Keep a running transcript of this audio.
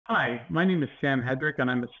Hi, my name is Sam Headrick,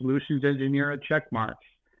 and I'm a solutions engineer at Checkmarx.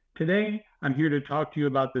 Today, I'm here to talk to you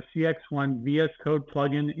about the CX1 VS Code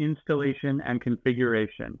plugin installation and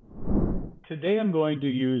configuration. Today, I'm going to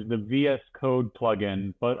use the VS Code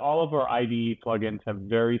plugin, but all of our IDE plugins have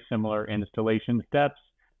very similar installation steps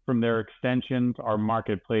from their extensions or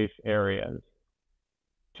marketplace areas.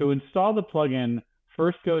 To install the plugin,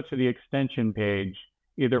 first go to the extension page,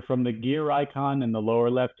 either from the gear icon in the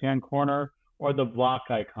lower left-hand corner or the block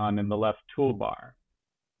icon in the left toolbar.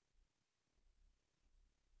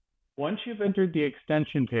 Once you've entered the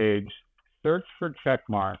extension page, search for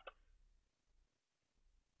Checkmarx.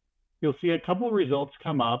 You'll see a couple results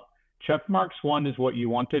come up. Checkmarx One is what you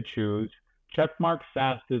want to choose. Checkmarx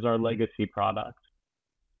SaaS is our legacy product.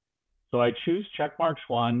 So I choose Checkmarx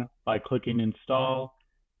One by clicking Install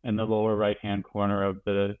in the lower right-hand corner of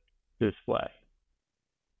the display.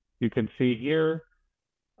 You can see here,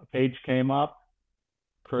 a page came up,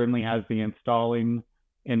 currently has the installing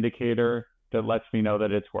indicator that lets me know that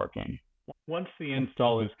it's working. Once the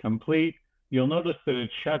install is complete, you'll notice that a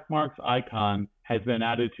checkmarks icon has been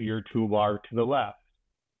added to your toolbar to the left.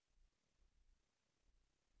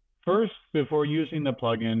 First, before using the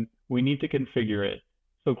plugin, we need to configure it.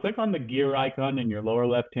 So click on the gear icon in your lower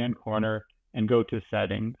left-hand corner and go to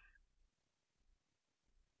Settings.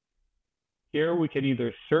 Here we can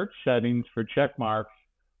either search settings for checkmarks,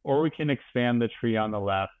 or we can expand the tree on the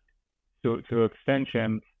left to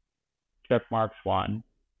extensions, Checkmarx One.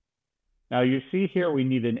 Now you see here we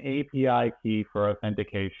need an API key for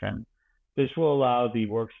authentication. This will allow the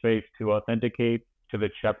workspace to authenticate to the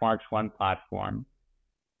Checkmarx One platform.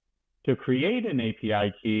 To create an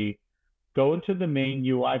API key, go into the main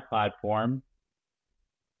UI platform,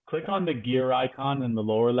 click on the gear icon in the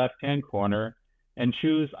lower left-hand corner, and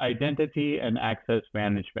choose Identity and Access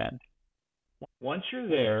Management. Once you're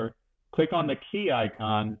there, click on the key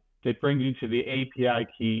icon that brings you to the API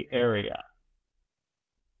key area.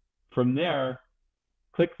 From there,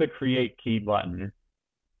 click the Create Key button.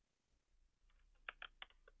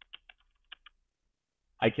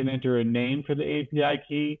 I can enter a name for the API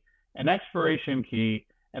key, an expiration key,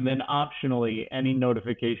 and then optionally any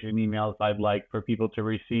notification emails I'd like for people to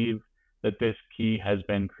receive that this key has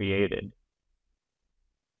been created.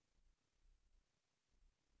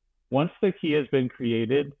 Once the key has been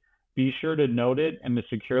created, be sure to note it in the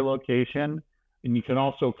secure location, and you can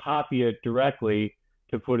also copy it directly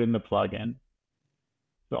to put in the plugin.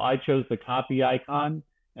 So I chose the copy icon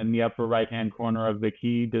in the upper right-hand corner of the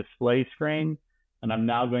key display screen, and I'm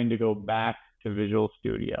now going to go back to Visual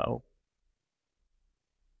Studio.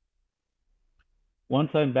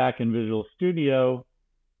 Once I'm back in Visual Studio,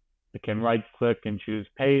 I can right-click and choose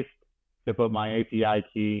Paste to put my API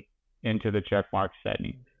key into the checkmark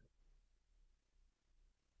settings.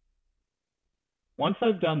 Once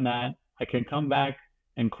I've done that, I can come back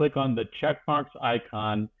and click on the checkmarks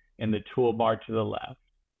icon in the toolbar to the left.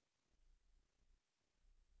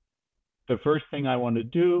 The first thing I want to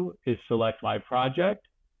do is select my project.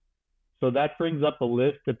 So that brings up a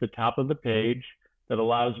list at the top of the page that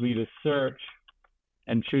allows me to search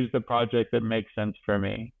and choose the project that makes sense for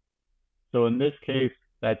me. So in this case,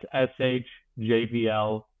 that's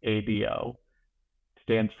SHJVL ADO.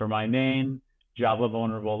 Stands for my name, Java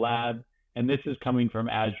Vulnerable Lab, and this is coming from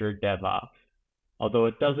Azure DevOps, although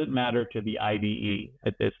it doesn't matter to the IDE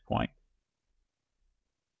at this point.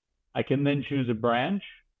 I can then choose a branch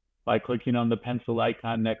by clicking on the pencil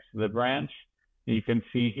icon next to the branch. And you can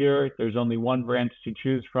see here, there's only one branch to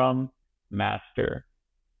choose from, master.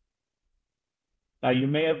 Now you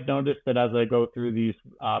may have noticed that as I go through these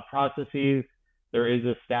processes, there is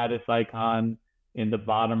a status icon in the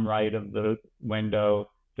bottom right of the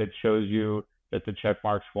window that shows you that the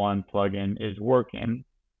Checkmarx One plugin is working.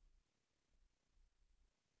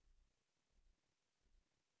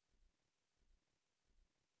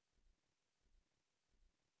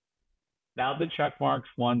 Now the Checkmarx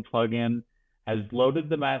One plugin has loaded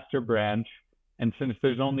the master branch, and since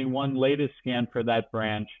there's only one latest scan for that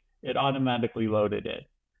branch, it automatically loaded it.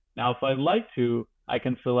 Now if I'd like to, I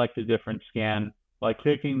can select a different scan by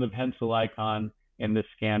clicking the pencil icon in the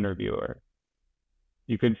scanner viewer.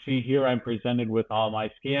 You can see here I'm presented with all my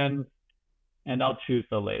scans, and I'll choose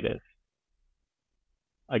the latest.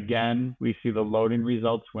 Again, we see the loading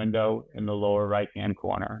results window in the lower right-hand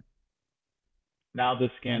corner. Now the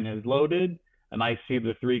scan has loaded, and I see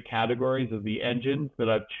the three categories of the engines that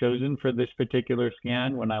I've chosen for this particular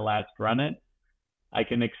scan when I last run it. I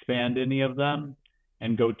can expand any of them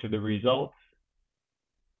and go to the results.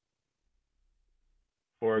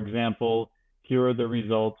 For example, here are the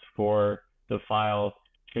results for the file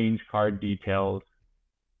change card details.jsp.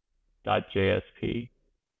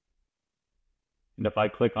 And if I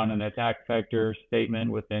click on an attack vector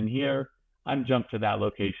statement within here, I'm jumped to that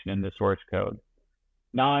location in the source code.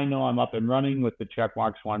 Now I know I'm up and running with the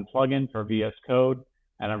Checkmarx One plugin for VS Code,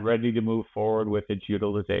 and I'm ready to move forward with its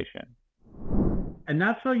utilization. And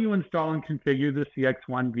that's how you install and configure the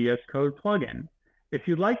CX1 VS Code plugin. If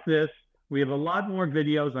you like this, we have a lot more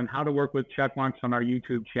videos on how to work with Checkmarx on our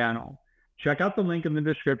YouTube channel. Check out the link in the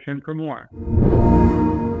description for more.